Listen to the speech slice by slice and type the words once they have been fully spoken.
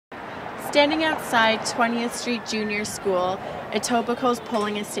Standing outside 20th Street Junior School, Etobicoke's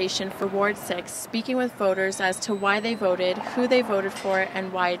polling station for Ward 6, speaking with voters as to why they voted, who they voted for,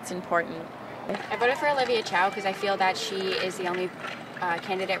 and why it's important. I voted for Olivia Chow because I feel that she is the only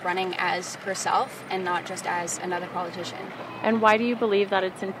candidate running as herself and not just as another politician. And why do you believe that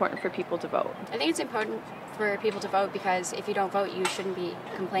it's important for people to vote? I think it's important for people to vote because if you don't vote, you shouldn't be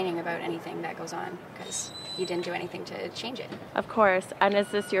complaining about anything that goes on because you didn't do anything to change it. Of course. And is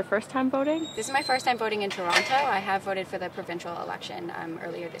this your first time voting? This is my first time voting in Toronto. I have voted for the provincial election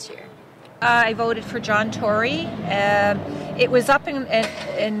earlier this year. I voted for John Tory. It was up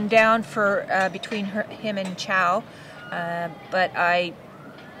and down for between him and Chow, but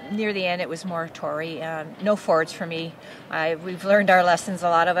near the end it was more Tory. No Fords for me. We've learned our lessons, a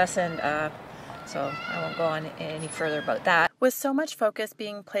lot of us, and so I won't go on any further about that. With so much focus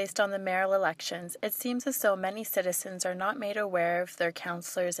being placed on the mayoral elections, it seems as though many citizens are not made aware of their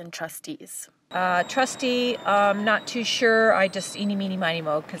councillors and trustees. Trustee, not too sure. I just eeny, meeny, miny,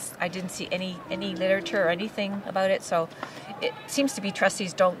 mo, because I didn't see any literature or anything about it. So it seems to be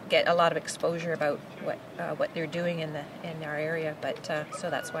trustees don't get a lot of exposure about what they're doing in our area. But so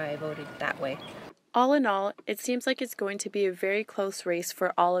that's why I voted that way. All in all, it seems like it's going to be a very close race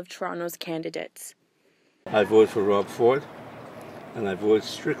for all of Toronto's candidates. I voted for Rob Ford, and I voted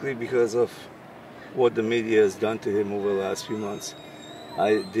strictly because of what the media has done to him over the last few months.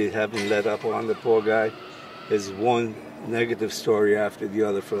 They haven't let up on the poor guy. There's one negative story after the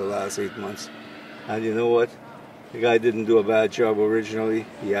other for the last 8 months. And you know what? The guy didn't do a bad job originally.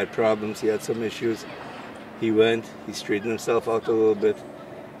 He had problems, he had some issues. He straightened himself out a little bit.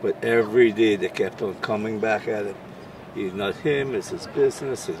 But every day they kept on coming back at him. He's not him, it's his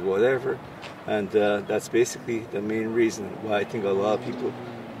business, it's whatever. And that's basically the main reason why I think a lot of people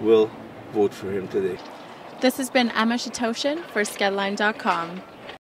will vote for him today. This has been Emma Shatoshin for Skedline.com.